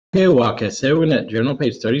Okay, Wildcat, so we're at journal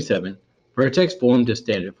page 37, vertex form to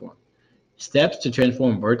standard form. Steps to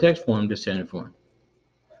transform vertex form to standard form.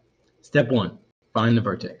 Step 1, find the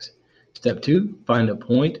vertex. Step 2, find a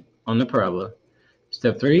point on the parabola.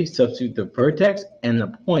 Step 3, substitute the vertex and the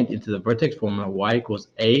point into the vertex formula y equals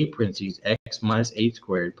a parentheses x minus h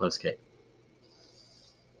squared plus k.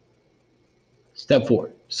 Step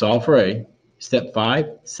 4, solve for a. Step 5,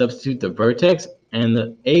 substitute the vertex and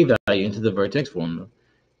the a value into the vertex formula.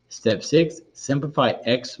 Step 6, simplify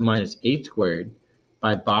x minus h squared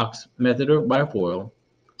by box method or by FOIL.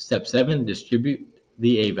 Step 7, distribute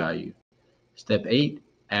the a value. Step 8,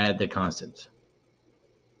 add the constants.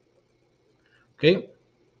 Okay,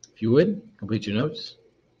 if you would, complete your notes.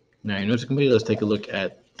 Now your notes are complete. Let's take a look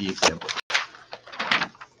at the example.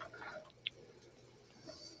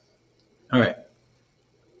 All right.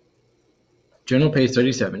 Journal page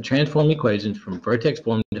 37, transform equations from vertex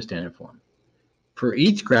form to standard form. For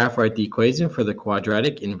each graph, write the equation for the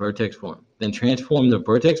quadratic in vertex form. Then transform the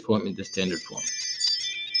vertex form into standard form.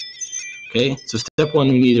 Okay, so step 1,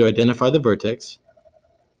 we need to identify the vertex,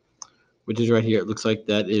 which is right here. It looks like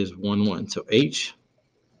that is 1, 1. So h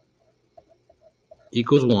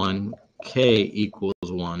equals 1, k equals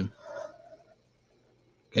 1.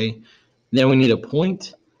 Okay, then we need a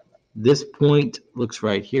point. This point looks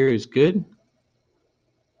right here is good.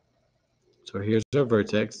 So here's our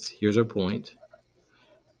vertex. Here's our point.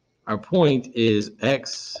 Our point is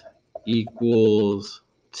x equals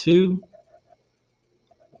 2,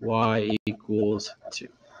 y equals 2.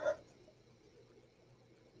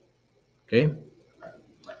 Okay,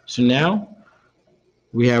 so now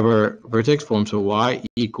we have our vertex form. So y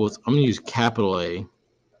equals, I'm going to use capital A,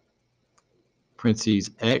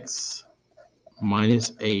 parentheses x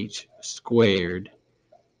minus h squared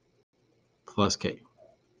plus k.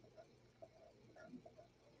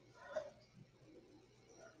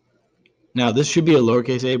 Now this should be a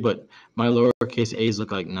lowercase a, but my lowercase a's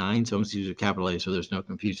look like 9, so I'm going to use a capital A so there's no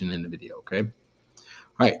confusion in the video, okay? All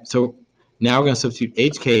right, so now we're going to substitute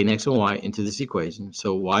hk and x and y into this equation.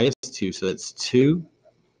 So y is 2, so that's 2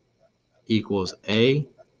 equals a,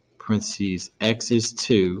 parentheses x is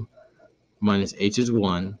 2 minus h is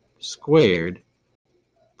 1 squared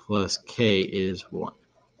plus k is 1.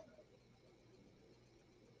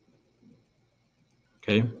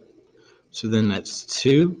 Okay, so then that's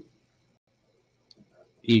 2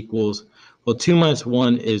 equals, well, 2 minus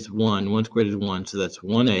 1 is 1. 1 squared is 1, so that's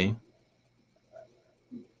 1a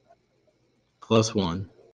plus 1.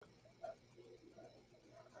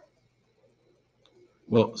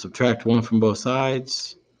 Well, subtract 1 from both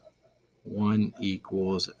sides. 1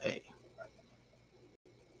 equals a.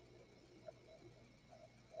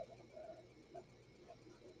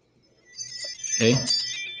 Okay.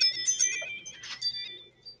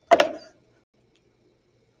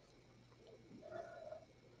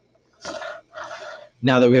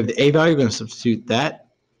 Now that we have the a value, we're going to substitute that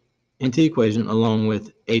into the equation along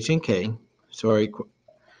with h and k. So our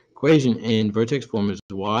equation in vertex form is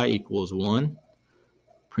y equals 1,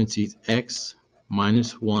 parentheses x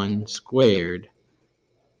minus 1 squared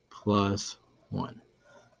plus 1.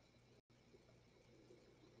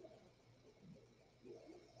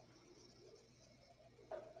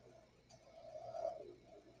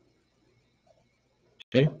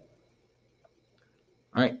 Okay.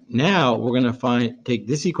 All right, now we're going to take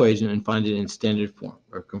this equation and find it in standard form,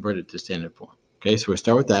 or convert it to standard form. Okay, so we'll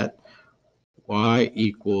start with that. Y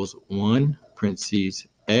equals 1, parentheses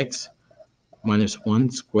x minus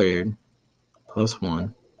 1 squared plus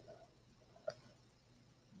 1.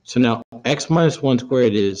 So now x minus 1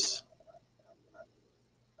 squared is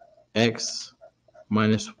x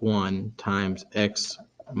minus 1 times x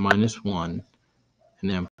minus 1, and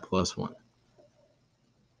then plus 1.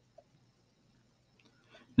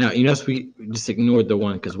 Now, you notice we just ignored the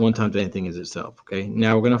 1 because 1 times anything is itself. Okay,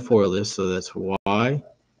 now we're going to FOIL this, so that's y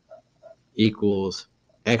equals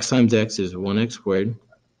x times x is 1x squared.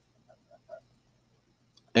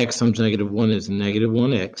 X times negative 1 is negative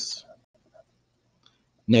 1x.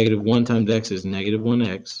 Negative 1 times x is negative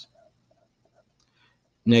 1x.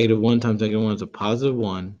 Negative 1 times negative 1 is a positive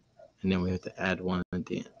 1, and then we have to add 1 at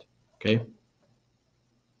the end. Okay?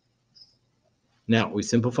 Now, we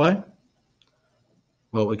simplify.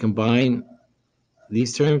 Well, we combine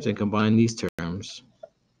these terms and combine these terms.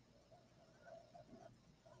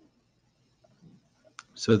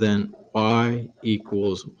 So then y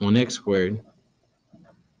equals 1x squared.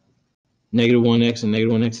 Negative 1x and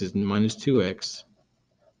negative 1x is minus 2x.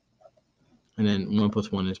 And then 1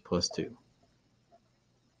 plus 1 is plus 2.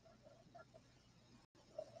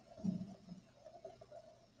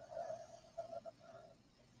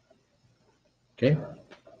 Okay?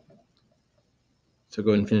 So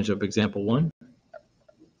go ahead and finish up example 1.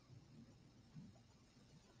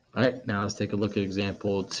 All right, now let's take a look at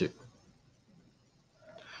example 2.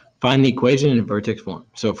 Find the equation in vertex form.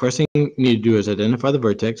 So first thing you need to do is identify the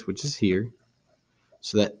vertex, which is here.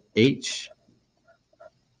 So that H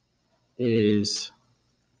is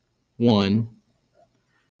 1,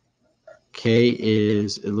 K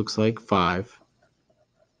is, it looks like 5,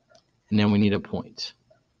 and then we need a point.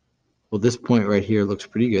 Well, this point right here looks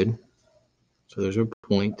pretty good. So there's a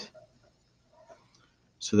point.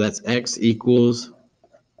 So that's X equals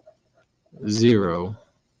 0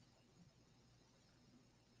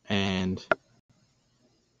 and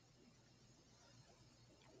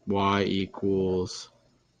Y equals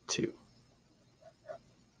 2.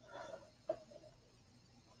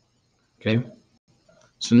 Okay,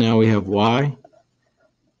 so now we have Y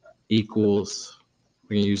equals,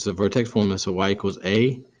 we're going to use the vertex formula, so Y equals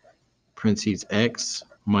A, parentheses X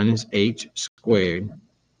minus H squared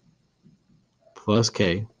plus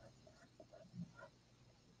K.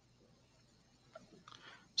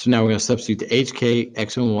 So now we're going to substitute the H, K,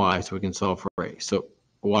 X, and Y so we can solve for A. So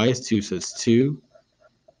Y is 2, so it's 2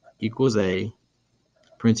 equals A,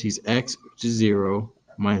 parentheses X, which is 0,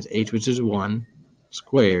 minus H, which is 1,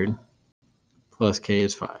 squared, plus K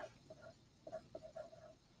is 5.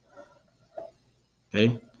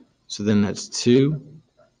 Okay, so then that's 2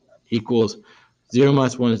 equals 0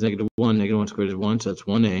 minus 1 is negative 1, negative 1 squared is 1, so that's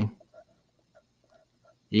 1A,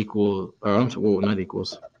 equal, or I'm sorry, well, not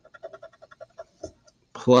equals,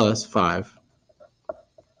 plus 5.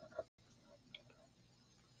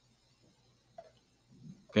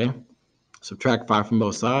 Okay, subtract 5 from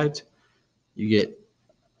both sides, you get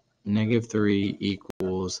negative 3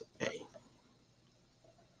 equals A.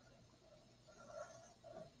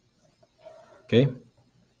 Okay,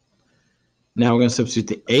 now we're going to substitute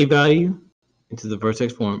the A value into the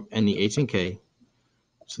vertex form and the H and K.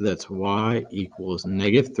 So that's Y equals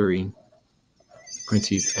negative 3,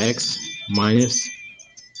 parentheses X minus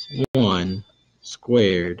 1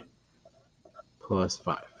 squared plus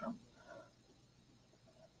 5.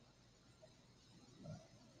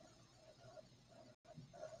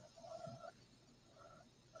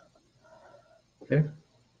 Okay.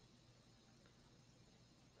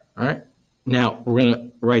 All right. Now we're going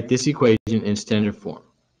to write this equation in standard form.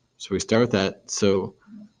 So we start with that. So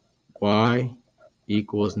Y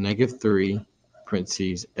equals negative 3,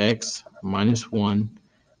 parentheses X minus 1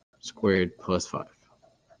 squared plus 5.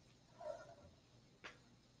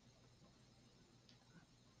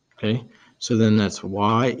 Okay. So then that's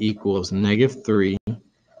Y equals negative 3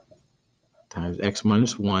 times X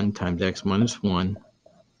minus 1 times X minus 1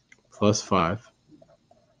 plus 5.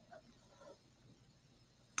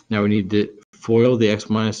 Now we need to FOIL the X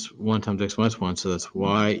minus 1 times X minus 1. So that's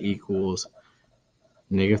Y equals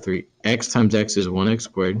negative 3. X times X is 1X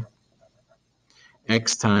squared.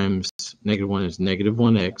 X times negative 1 is negative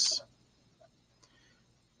 1X.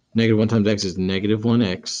 Negative 1 times X is negative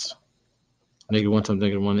 1X. Negative 1 times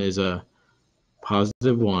negative 1 is a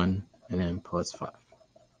positive 1, and then plus 5.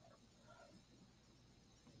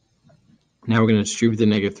 Now we're going to distribute the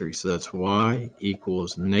negative 3. So that's Y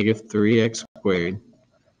equals negative 3X squared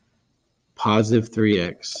positive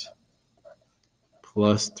 3X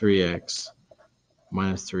plus 3X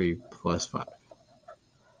minus 3 plus 5.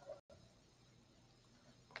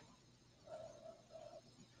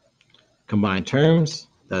 Combined terms,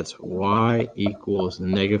 that's Y equals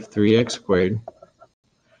negative 3X squared.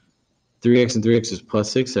 3X and 3X is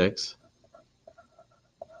plus 6X.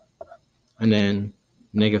 And then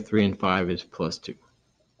negative 3 and 5 is plus 2.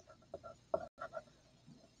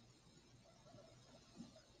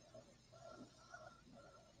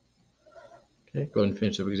 Okay, go ahead and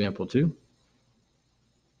finish up example 2.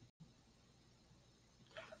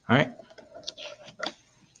 All right.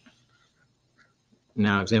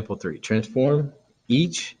 Now example 3, transform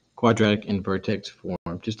each quadratic in vertex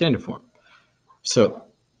form to standard form. So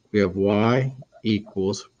we have Y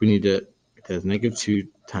equals, we need to, it has negative 2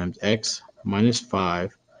 times X minus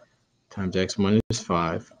 5 times X minus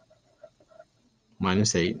 5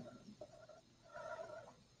 minus 8.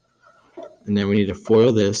 And then we need to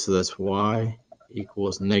FOIL this, so that's Y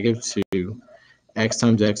equals negative 2. X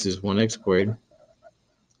times X is 1X squared.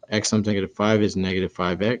 X times negative 5 is negative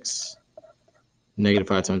 5X. Negative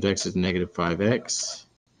 5 times X is negative 5X.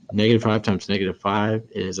 Negative 5 times negative 5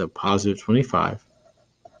 is a positive 25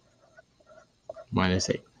 minus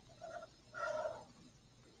 8.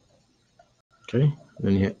 Okay,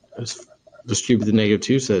 then you distribute the negative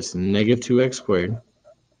 2, so that's negative 2X squared.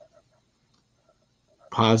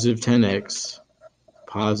 Positive 10X,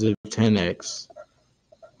 positive 10X,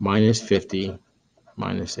 minus 50,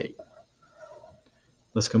 minus 8.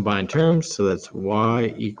 Let's combine terms. So that's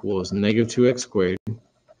y equals negative 2x squared.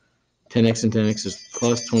 10x and 10x is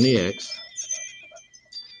plus 20x.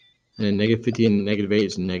 And then negative 50 and negative 8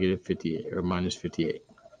 is negative 58 or minus 58.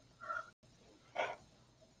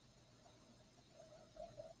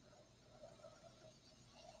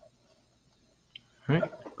 All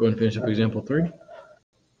right, go ahead and finish up example 3.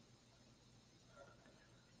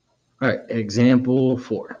 All right, example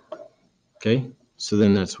 4. Okay, so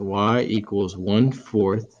then that's y equals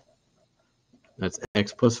 1/4. That's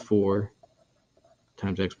x plus 4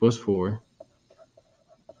 times x plus 4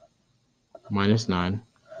 minus 9.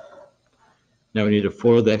 Now we need to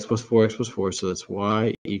FOIL the x plus 4, so that's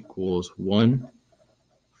y equals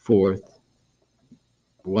 1/4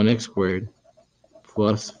 1x squared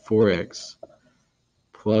plus 4x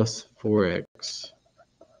plus 4x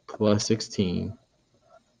plus 16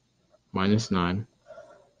 minus 9.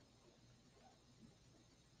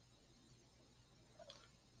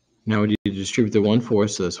 Now we need to distribute the 1/4,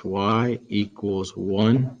 so that's y equals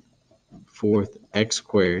 1/4 x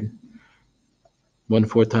squared.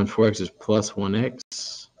 1/4 times 4x is plus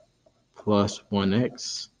 1x plus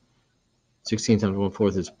 1x. 16 times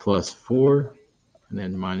 1/4 is plus 4, and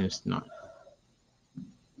then minus 9.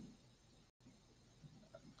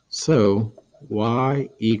 So y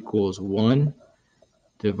equals 1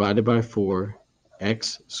 divided by 4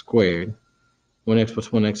 x squared. 1x plus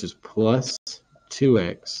 1x is plus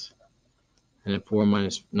 2x, and then 4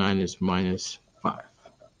 minus 9 is minus 5.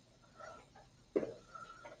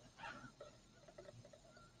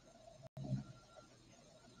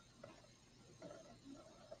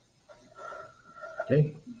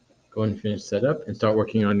 Okay, go ahead and finish that up and start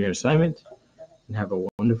working on your assignment, and have a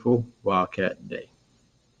wonderful Wildcat day.